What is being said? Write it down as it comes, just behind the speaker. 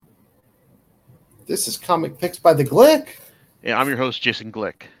This is Comic Picks by the Glick. Yeah, I'm your host, Jason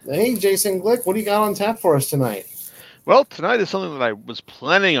Glick. Hey, Jason Glick, what do you got on tap for us tonight? Well, tonight is something that I was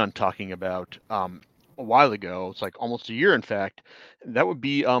planning on talking about a while ago. It's like almost a year, in fact. And that would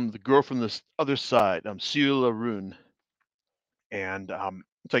be the girl from the other side, Ciela Rune. And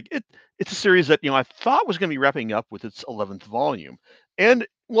it's like it's a series that I thought was going to be wrapping up with its 11th volume, and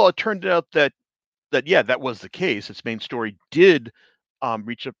well, it turned out that yeah, that was the case. Its main story did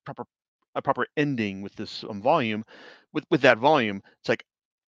reach a proper ending with this volume. With that volume, it's like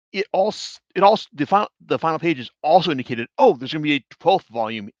it also the final pages also indicated, oh, there's going to be a 12th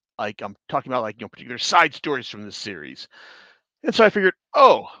volume. Like I'm talking about, like particular side stories from this series, and so I figured,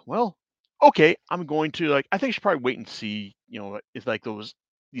 oh well, okay, I'm going to I think I should probably wait and see, if like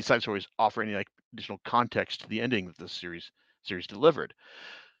these side stories offer any like additional context to the ending that this series delivered.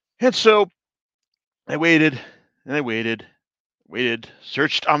 And so I waited and I waited,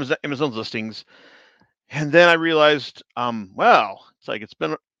 searched Amazon's listings, and then I realized, well, it's like it's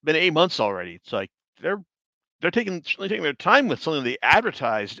been 8 months already. It's like they're certainly taking their time with something they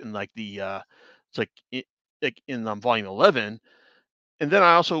advertised in like the it's like in volume 11. And then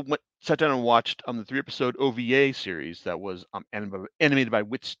I also sat down and watched the 3 episode OVA series that was animated by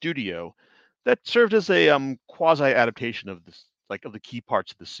Wit Studio, that served as a quasi adaptation of this, like, of the key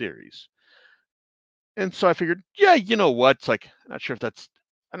parts of the series. And so I figured, yeah, you know what? It's like I'm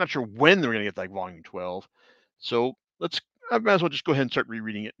not sure when they're gonna get like volume 12. So I might as well just go ahead and start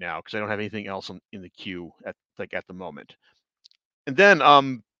rereading it now because I don't have anything else in the queue at the moment. And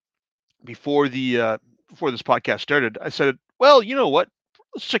then before the before this podcast started, I said, well, you know what?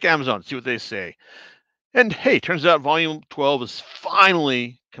 Let's check Amazon, see what they say. And hey, turns out volume 12 is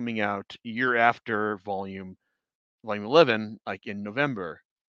finally coming out a year after volume 11, like in November.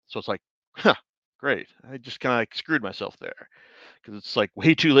 So it's like, huh, great. I just kind of like screwed myself there because it's like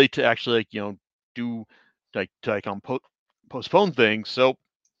way too late to actually do postpone things. So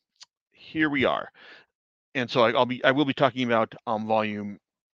here we are. And so I will be talking about volume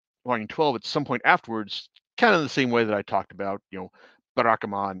 12 at some point afterwards, kind of the same way that I talked about,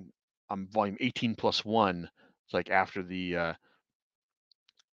 Barakamon, volume 18 plus one. It's like after I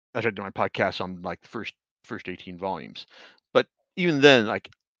did my podcast on like the first 18 volumes. But even then, like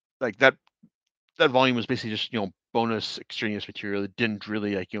that volume was basically just, bonus extraneous material. It didn't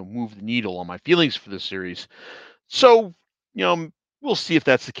really move the needle on my feelings for this series. So, you know, we'll see if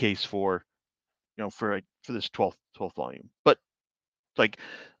that's the case for, for this 12th volume. But like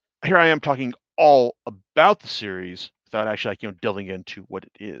here I am talking all about the series without actually delving into what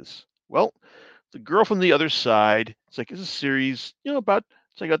it is. Well, the girl from the other side. It's a series, about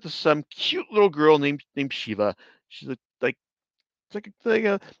it's like got this cute little girl named Shiva. She's like it's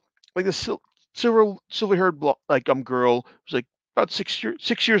like this silver haired girl who's like about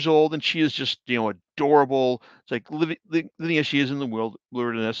 6 years old, and she is just adorable. It's like living as she is in the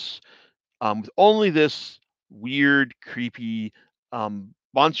wilderness, with only this weird, creepy,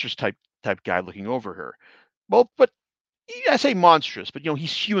 monstrous type guy looking over her. Well, but I say monstrous, but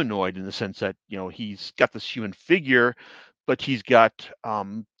he's humanoid in the sense that he's got this human figure, but he's got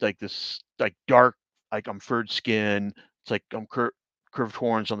like this like dark furred skin. It's like curved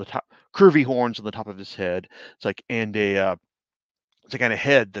horns on the top, curvy horns on the top of his head. It's like and a it's a kind of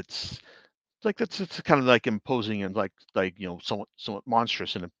head that's it's kind of like imposing and somewhat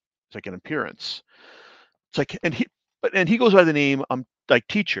monstrous in it's like an appearance. It's like and he goes by the name like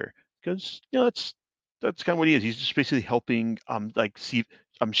teacher because that's kind of what he is. He's just basically helping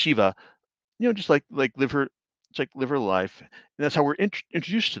Shiva, just like live her life, and that's how we're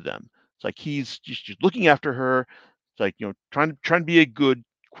introduced to them. It's like he's just looking after her. It's like trying to be a good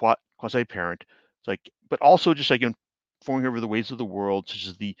quasi parent. It's like, but also just like informing her over the ways of the world, such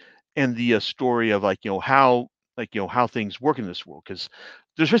as the story of how how things work in this world. Because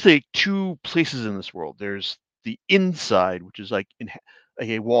there's basically two places in this world. There's the inside, which is like in like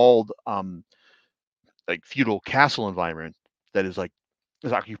a walled like feudal castle environment that is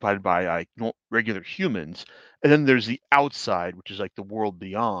occupied by like regular humans, and then there's the outside, which is like the world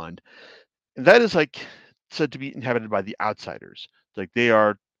beyond, and that is like said to be inhabited by the outsiders. Like they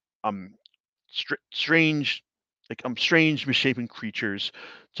are um strange, strange misshapen creatures.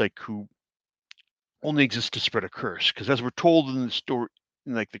 It's like who only exist to spread a curse, because as we're told in the story,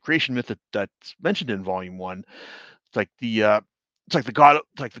 in like the creation myth that's mentioned in volume one, it's like the god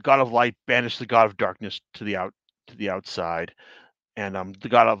of light banished the god of darkness to the outside, and the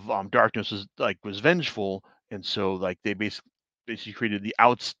god of darkness was vengeful, and so like they basically created the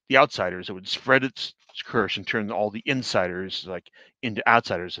outsiders that would spread its curse and turn all the insiders into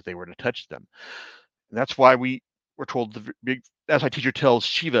outsiders if they were to touch them. And that's why we're told that's why teacher tells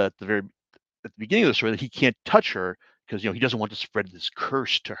Shiva at the very at the beginning of the story that he can't touch her because he doesn't want to spread this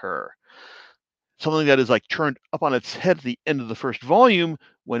curse to her. Something that is like turned up on its head at the end of the first volume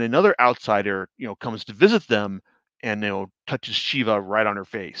when another outsider comes to visit them and touches Shiva right on her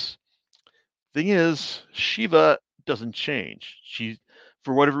face. Thing is, Shiva doesn't change.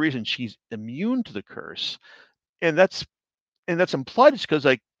 For whatever reason, she's immune to the curse, and that's implied just because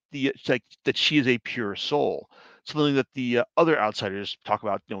it's like that she is a pure soul. Something that the other outsiders talk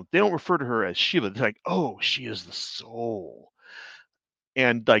about. They don't refer to her as Shiva. They're like, oh, she is the soul,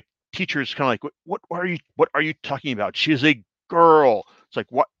 and like teachers kind of like, what are you talking about? She is a girl. It's like,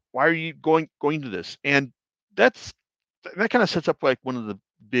 what? Why are you going to this? And that's that kind of sets up like one of the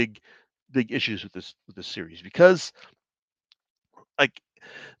big issues with this series like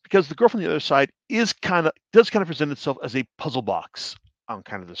because the girl from the other side does kind of present itself as a puzzle box on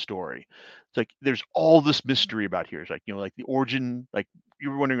kind of the story. It's like there's all this mystery about here. It's like like the origin, like you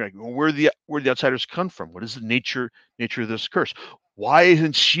were wondering like where the outsiders come from. What is the nature of this curse? Why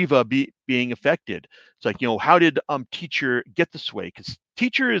isn't Shiva being affected? It's like how did teacher get this way? Because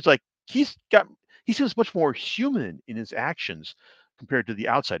teacher is like he seems much more human in his actions compared to the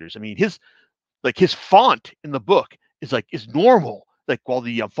outsiders. I mean his font in the book is normal. Like while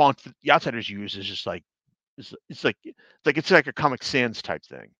the font the outsiders use is just like it's like a Comic Sans type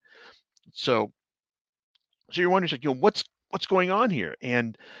thing. So you're wondering like what's going on here,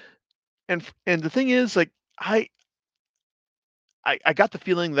 and the thing is like I got the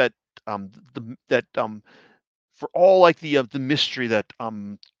feeling that that for all like the mystery that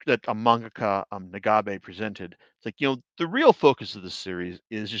mangaka Nagabe presented, it's like the real focus of the series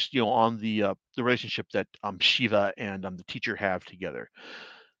is just on the relationship that Shiva and the teacher have together.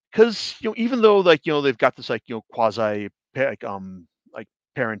 Because even though like they've got this like quasi like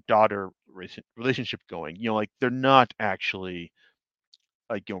parent daughter relationship going, like they're not actually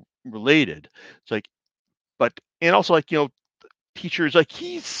like related. It's like but and also like teachers like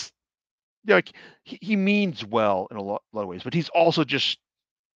he's like he means well in a lot of ways, but he's also just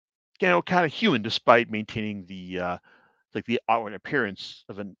kind of human despite maintaining the like the outward appearance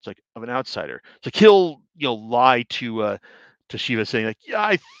of an outsider. It's like he'll lie to Shiva saying like, yeah,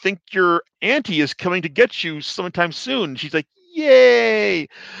 I think your auntie is coming to get you sometime soon. She's like, yay.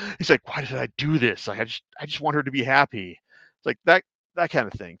 He's like, why did I do this? Like I just want her to be happy. It's like that kind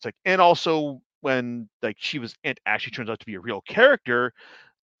of thing. It's like, and also when like Shiva's aunt actually turns out to be a real character,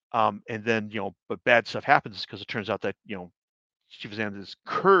 and then but bad stuff happens because it turns out that Shiva's aunt is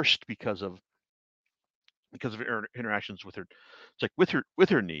cursed because of her interactions with her. It's like with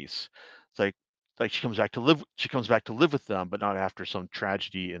her niece. It's like she comes back to live with them, but not after some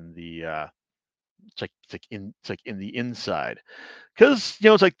tragedy in the it's like in the inside. Because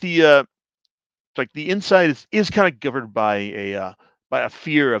it's like the inside is kind of governed by a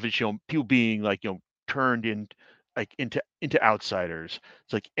fear of it, people being like turned in like into outsiders.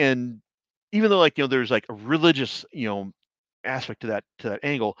 It's like, and even though like there's like a religious aspect to that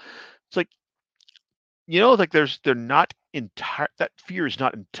angle, it's like like they're not entire that fear is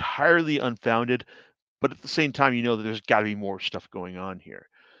not entirely unfounded, but at the same time that there's got to be more stuff going on here.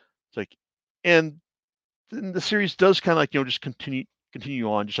 It's like, and then the series does kind of like just continue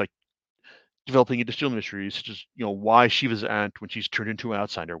on, just like developing additional mysteries, such as why Shiva's aunt, when she's turned into an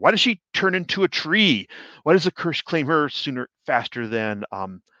outsider, why does she turn into a tree? Why does the curse claim her faster than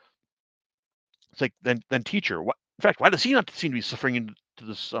it's like than teacher? What, in fact, why does he not seem to be suffering into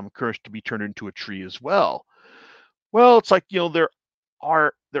this curse to be turned into a tree as well? Well, it's like there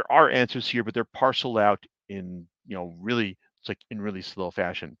are answers here, but they're parceled out in really it's like in really slow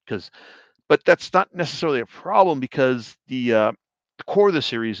fashion. But that's not necessarily a problem because the core of the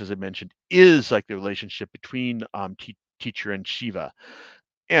series, as I mentioned, is like the relationship between teacher and Shiva,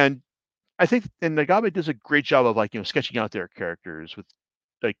 and I think and Nagabe does a great job of like sketching out their characters with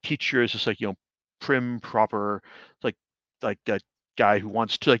like teacher is just like prim proper, like a guy who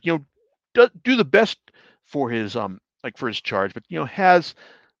wants to like do the best for his like for his charge, but has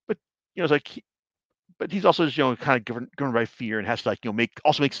but it's like but he's also just kind of governed by fear and has to like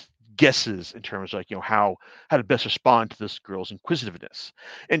makes guesses in terms of like how to best respond to this girl's inquisitiveness.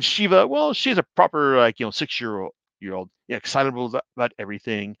 And Shiva, well, she's a proper like 6-year-old, excitable about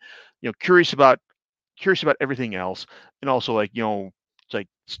everything, curious about everything else, and also like it's like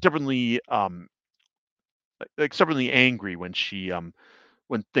stubbornly like stubbornly angry when she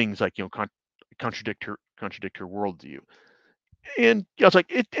when things like contradict her worldview. And it's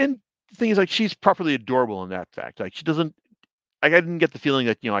like it and the thing is like she's properly adorable in that fact. Like she doesn't like I didn't get the feeling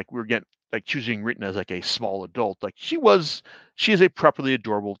that like we were getting like choosing written as like a small adult. Like she is a properly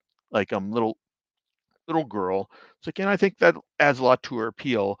adorable like little little girl. It's like, and I think that adds a lot to her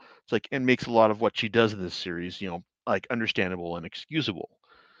appeal. It's like, and makes a lot of what she does in this series, like understandable and excusable.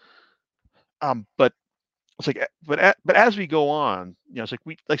 But it's like, but as we go on, it's like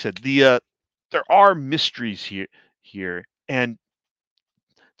like I said, there are mysteries here, and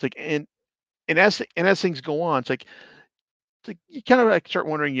it's like, and as things go on, it's like you kind of like start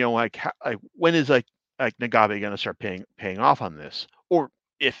wondering, like when is like Nagabe going to start paying off on this, or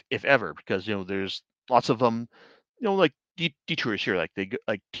if ever, because there's lots of them, like detours here, like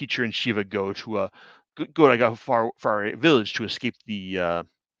like Teacher and Shiva go to go like a far village to escape the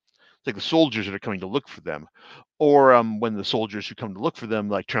like the soldiers that are coming to look for them, or when the soldiers who come to look for them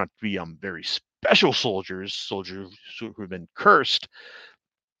like turn out to be very special soldiers who have been cursed.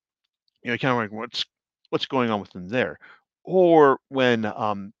 Kind of like what's going on with them there, or when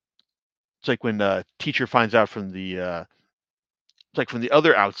it's like when Teacher finds out from the it's like from the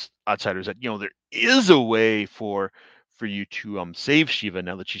other outsiders that there is a way for you to save Shiva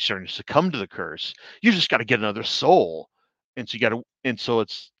now that she's starting to succumb to the curse. You just got to get another soul, and so you got to, and so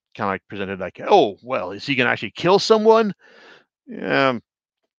it's kind of like presented like, oh well, is he gonna actually kill someone? Yeah,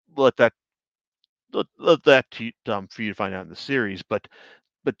 let that let that for you to find out in the series. But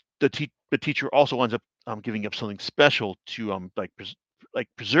but Teacher also ends up giving up something special to like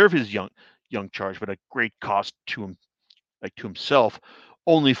preserve his young charge, but at great cost to him, like to himself,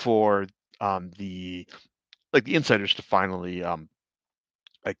 only for the like the insiders to finally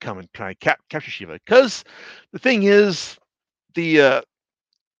like come and kind of capture Shiva. Because the thing is, the uh,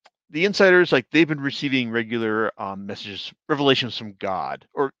 the insiders, like they've been receiving regular messages, revelations from God,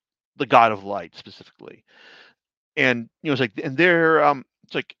 or the God of Light specifically, and it's like, and they're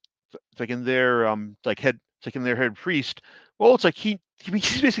it's like in their like head it's like in their head priest. Well, it's like he's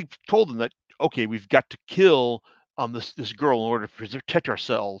basically told them that, okay, we've got to kill this girl in order to protect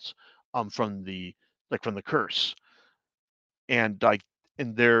ourselves from the curse. And like,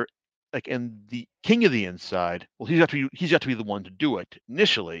 and they're like, and the king of the inside, well, he's got to be the one to do it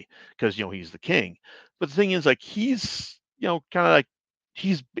initially, because he's the king. But the thing is, like, he's kind of like,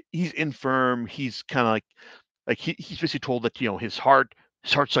 he's infirm. He's kind of like he's basically told that his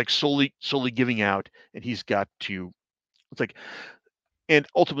heart's like slowly giving out, and he's got to, it's like, and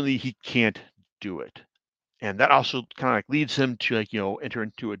ultimately he can't do it. And that also kind of like leads him to, like, enter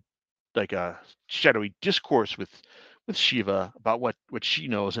into a shadowy discourse with Shiva about what she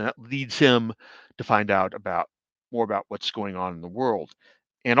knows, and that leads him to find out about more about what's going on in the world,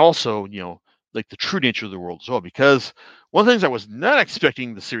 and also like the true nature of the world as well. Because one of the things I was not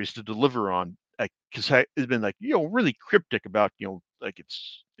expecting the series to deliver on, like, because it's been like really cryptic about like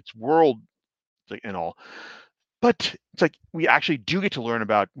its world, like, and all, but it's like we actually do get to learn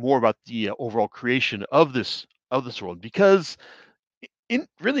about more about the overall creation of this world, because in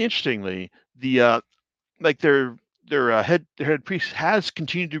really interestingly, the like their head priest has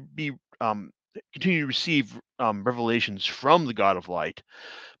continued to be continue to receive revelations from the God of Light.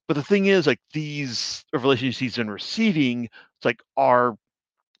 But the thing is, like, these revelations he's been receiving, it's like, are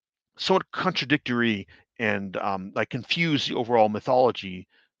somewhat contradictory, and like confuse the overall mythology,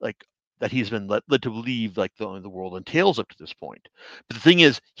 like, that he's been led to believe, like the world entails up to this point. But the thing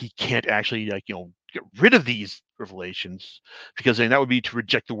is, he can't actually, like, get rid of these revelations, because then that would be to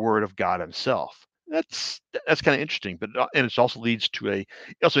reject the word of God himself. That's kind of interesting, but and it also leads to it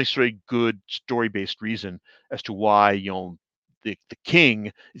also makes a very good story based reason as to why the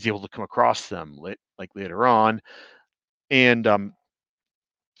king is able to come across them like later on, and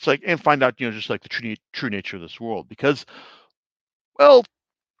it's like, and find out, just like the true nature of this world. Because, well,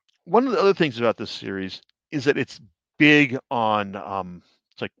 one of the other things about this series is that it's big on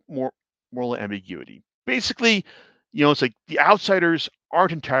it's like moral ambiguity. Basically, it's like the outsiders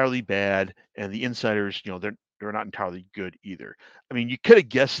aren't entirely bad, and the insiders, they're not entirely good either. I mean, you could have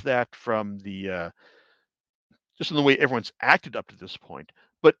guessed that from the just in the way everyone's acted up to this point.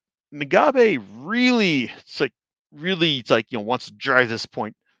 But Nagabe really, it's like, wants to drive this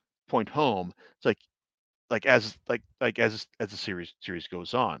point home. It's like as the series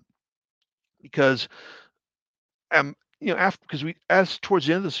goes on, because after, because we, as towards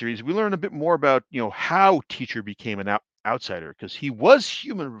the end of the series, we learn a bit more about how Teacher became an outsider, because he was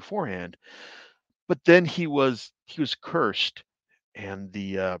human beforehand, but then he was cursed, and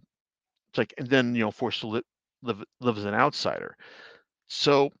it's like, and then forced to live as an outsider.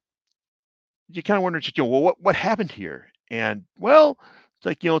 So you kind of wonder, just, well, what happened here? And, well,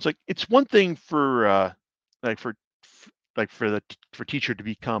 it's like, it's one thing for like for for Teacher to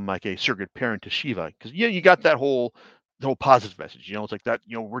become like a surrogate parent to Shiva, because you got the whole positive message. It's like that,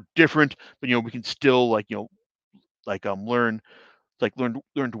 we're different, but we can still, like, like learn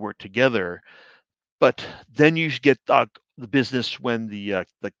to work together. But then you get the business when the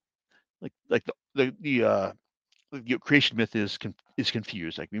like the creation myth is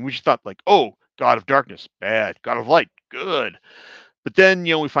confused. Like, I mean, we just thought like, oh, God of darkness, bad. God of light, good. But then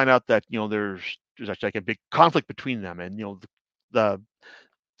we find out that there's actually like a big conflict between them, and the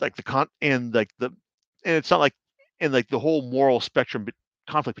like the con and like the and it's not like and like the whole moral spectrum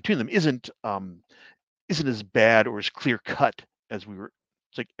conflict between them isn't as bad or as clear cut as we were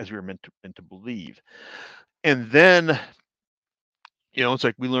as we were meant to believe. And then it's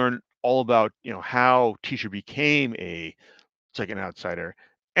like we learn all about how Teacher became it's like an outsider.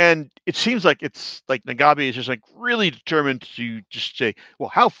 And it seems like it's like Nagabe is just like really determined to just say, well,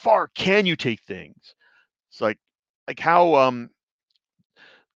 how far can you take things? It's like how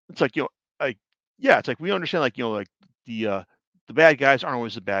it's like like yeah, it's like we understand like like the uh the bad guys aren't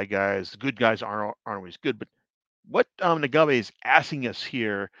always the bad guys, the good guys aren't always good, but what Nagabe is asking us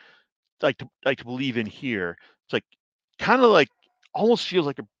here, like to believe in here, it's like kind of like almost feels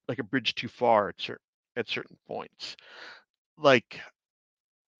like a bridge too far at certain points. Like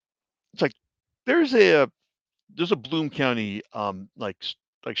it's like there's a Bloom County like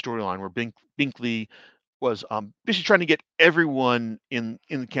storyline where Binkley was basically trying to get everyone in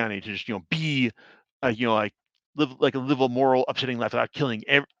the county to just be like live a moral upsetting life without killing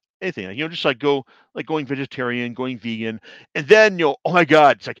anything. Like, just like going vegetarian, going vegan, and then oh my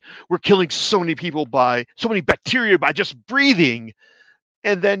God, it's like we're killing so many people by so many bacteria by just breathing.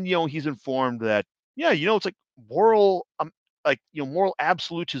 And then he's informed that yeah, it's like moral moral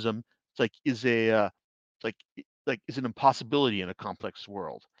absolutism. It's like is a is an impossibility in a complex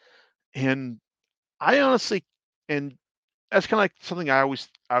world. And I honestly, and that's kind of like something I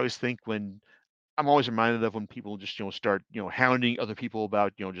always think when I'm always reminded of when people just start hounding other people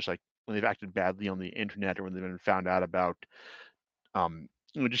about just like when they've acted badly on the internet or when they've been found out about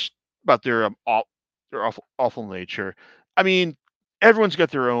just about their awful nature. I mean, everyone's got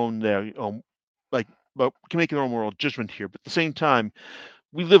their own like but can make their own moral judgment here, but at the same time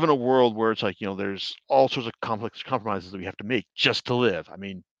we live in a world where it's like there's all sorts of complex compromises that we have to make just to live. I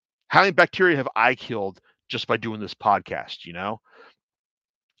mean, how many bacteria have I killed just by doing this podcast?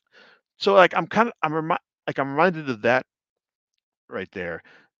 So like I'm reminded of that right there.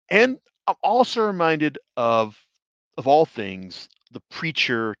 And I'm also reminded of all things the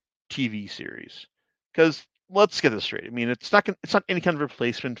Preacher TV series. Because let's get this straight. I mean, it's not any kind of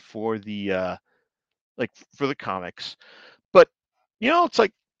replacement for the for the comics. But it's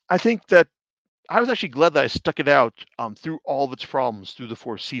like I think that I was actually glad that I stuck it out through all of its problems through the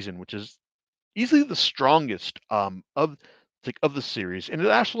fourth season, which is easily the strongest of the series, and it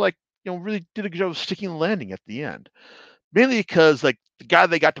actually really did a good job of sticking the landing at the end. Mainly because like the guy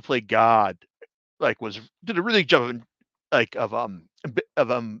they got to play God was did a really good job of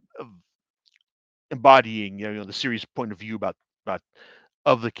of embodying the series point of view about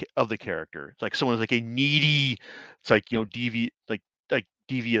of the character. It's like someone's like a needy, it's like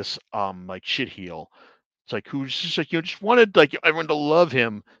devious like shit heel. It's like who's just like just wanted like everyone to love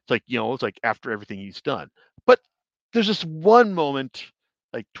him. It's like it's like after everything he's done. But there's this one moment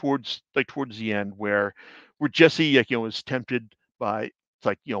towards the end where Jesse is tempted by it's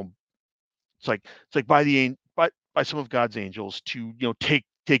like by by some of God's angels to take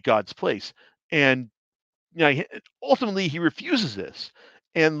God's place, and ultimately he refuses this,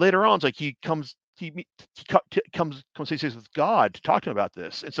 and later on it's like he comes face to face with God to talk to him about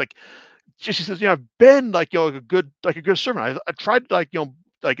this. It's like she says, I've been like like a good servant. I tried to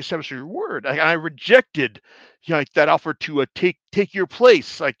like establish your word. I rejected like that offer to take your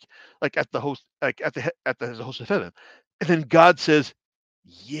place like at the host as a host of heaven. And then God says,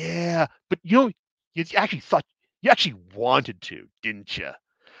 yeah, but you actually thought you actually wanted to, didn't you?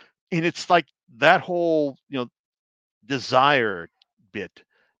 And it's like that whole desire bit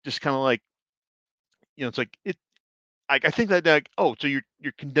just kind of like it's like it I think that like, oh, so you're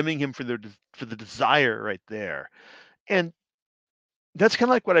condemning him for the desire right there. And that's kind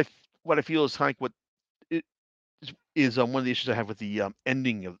of like what I feel is kind of like what it is one of the issues I have with the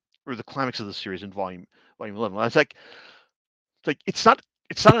ending of or the climax of the series in volume 11. It's like it's not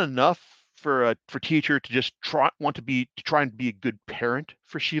enough for Teacher to just try and be a good parent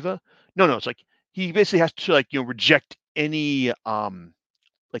for Shiva. No, it's like he basically has to like reject any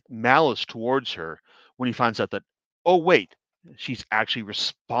like malice towards her when he finds out that oh wait, she's actually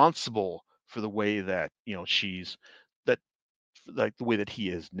responsible for the way that she's that like the way that he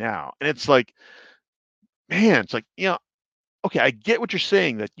is now. And it's like, man, it's like okay, I get what you're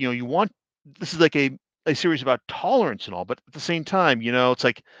saying that you want this is like a series about tolerance and all, but at the same time it's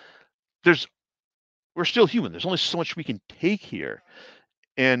like there's we're still human. There's only so much we can take here.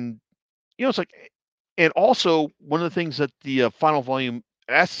 And it's like And also, one of the things that the final volume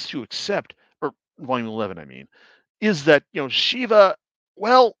asks to accept, or volume 11, I mean, is that Shiva,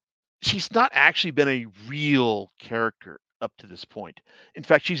 well, she's not actually been a real character up to this point. In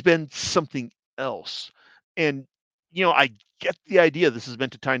fact, she's been something else. And I get the idea this is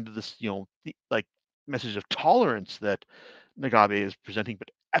meant to tie into this like message of tolerance that Nagabe is presenting, but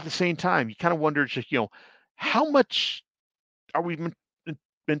at the same time, you kind of wonder just how much are we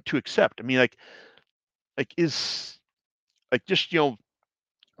meant to accept? I mean, is just I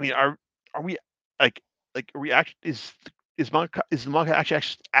mean, are we like are we actually is the manga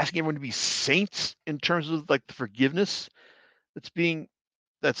actually asking everyone to be saints in terms of like the forgiveness that's being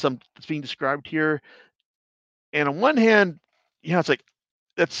that's being described here? And on one hand, it's like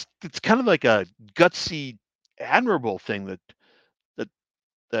it's kind of like a gutsy, admirable thing that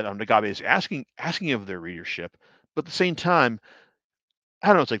Nagabe is asking of their readership, but at the same time, I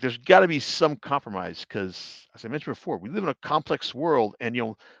don't know. It's like there's got to be some compromise because, as I mentioned before, we live in a complex world, and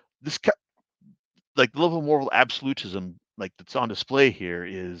this like the level of moral absolutism like that's on display here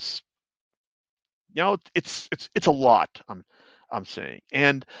is it's a lot. I'm saying,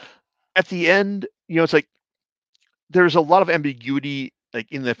 and at the end, it's like there's a lot of ambiguity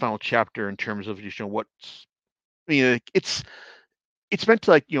like in the final chapter in terms of just what's like, it's meant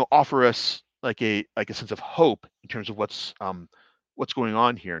to like offer us like a sense of hope in terms of what's going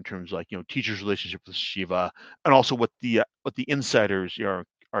on here in terms of like teacher's relationship with Shiva, and also what the insiders are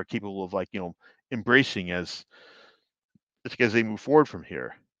capable of like embracing as they move forward from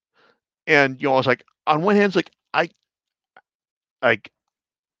here. And it's like on one hand, it's like like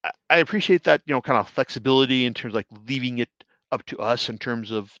I appreciate that kind of flexibility in terms of like leaving it up to us in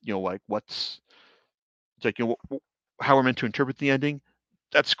terms of like what's it's like how we're meant to interpret the ending.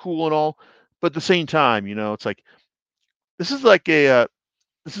 That's cool and all, but at the same time, it's like this is like this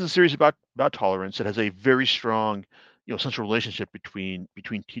is a series about tolerance that has a very strong central relationship between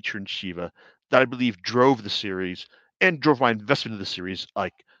teacher and Shiva that I believe drove the series and drove my investment in the series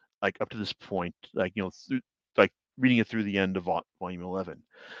like up to this point, like through, like reading it through the end of volume 11.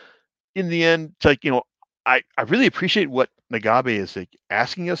 In the end, it's like I really appreciate what Nagabe is like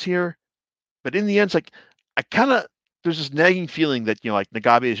asking us here, but in the end, it's like I kind of there's this nagging feeling that like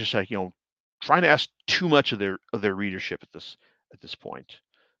Nagabe is just like trying to ask too much of their readership at this point.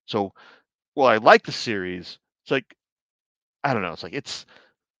 So while I like the series, it's like I don't know. It's like it's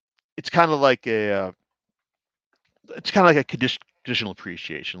kind of like it's kind of like a conditional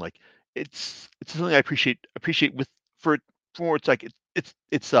appreciation. Like it's something I appreciate with for it's like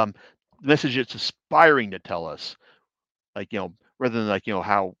the message it's aspiring to tell us, like rather than like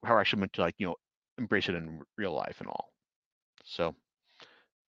how I should meant to like embrace it in real life and all. So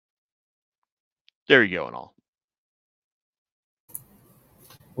there you go and all.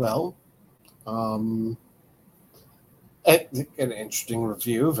 Well, um, an interesting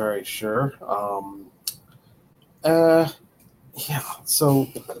review, very sure. Uh, yeah. So,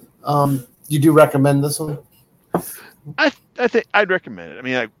 you do recommend this one? I think I'd recommend it. I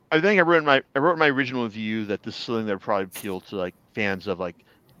mean, I think I wrote in my original review that this is something that would probably appeal to like fans of like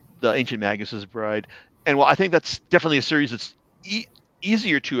the Ancient Magus' Bride, and well, I think that's definitely a series that's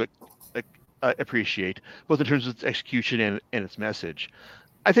easier to appreciate, both in terms of its execution and its message.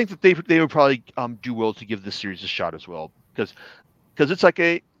 I think that they would probably do well to give this series a shot as well because it's like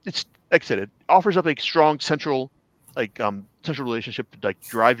I said, it offers up a strong central relationship to like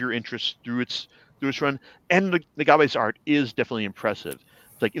drive your interest through its run, and the Nagabe's art is definitely impressive.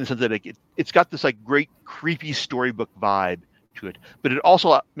 It's like in the sense that like it's got this like great creepy storybook vibe to it, but it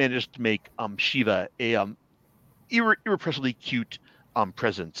also manages to make Shiva a irrepressibly cute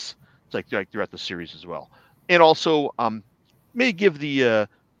presence. It's like throughout the series as well, and also may give the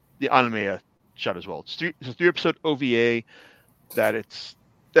anime a shot as well. It's a 3 episode OVA that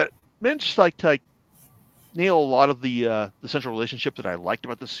managed to like nail a lot of the central relationship that I liked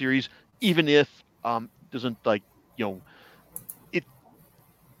about the series, even if doesn't like it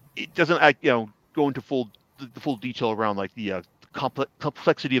it doesn't go into the full detail around like the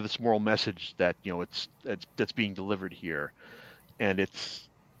complexity of this moral message that that's being delivered here, and it's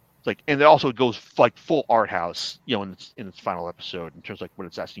like and it also goes like full art house in its final episode in terms of like what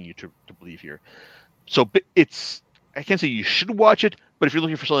it's asking you to believe here. So it's I can't say you should watch it, but if you're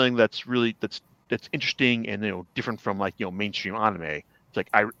looking for something that's interesting and different from like mainstream anime, it's like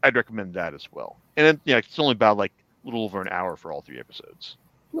I'd recommend that as well. And then it's only about like a little over an hour for all 3 episodes.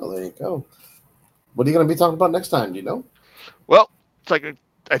 Well, there you go. What are you going to be talking about next time? Do you know? Well, it's like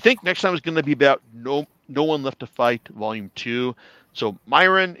I think next time is going to be about no one left to fight volume 2. So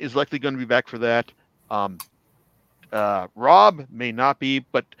Myron is likely going to be back for that. Rob may not be,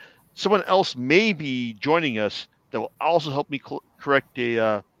 but someone else may be joining us that will also help me correct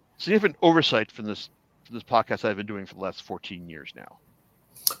a significant oversight from this podcast I've been doing for the last 14 years now.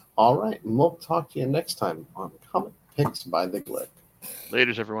 All right. And we'll talk to you next time on Comic Picks by the Glick.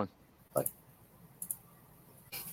 Laters, everyone.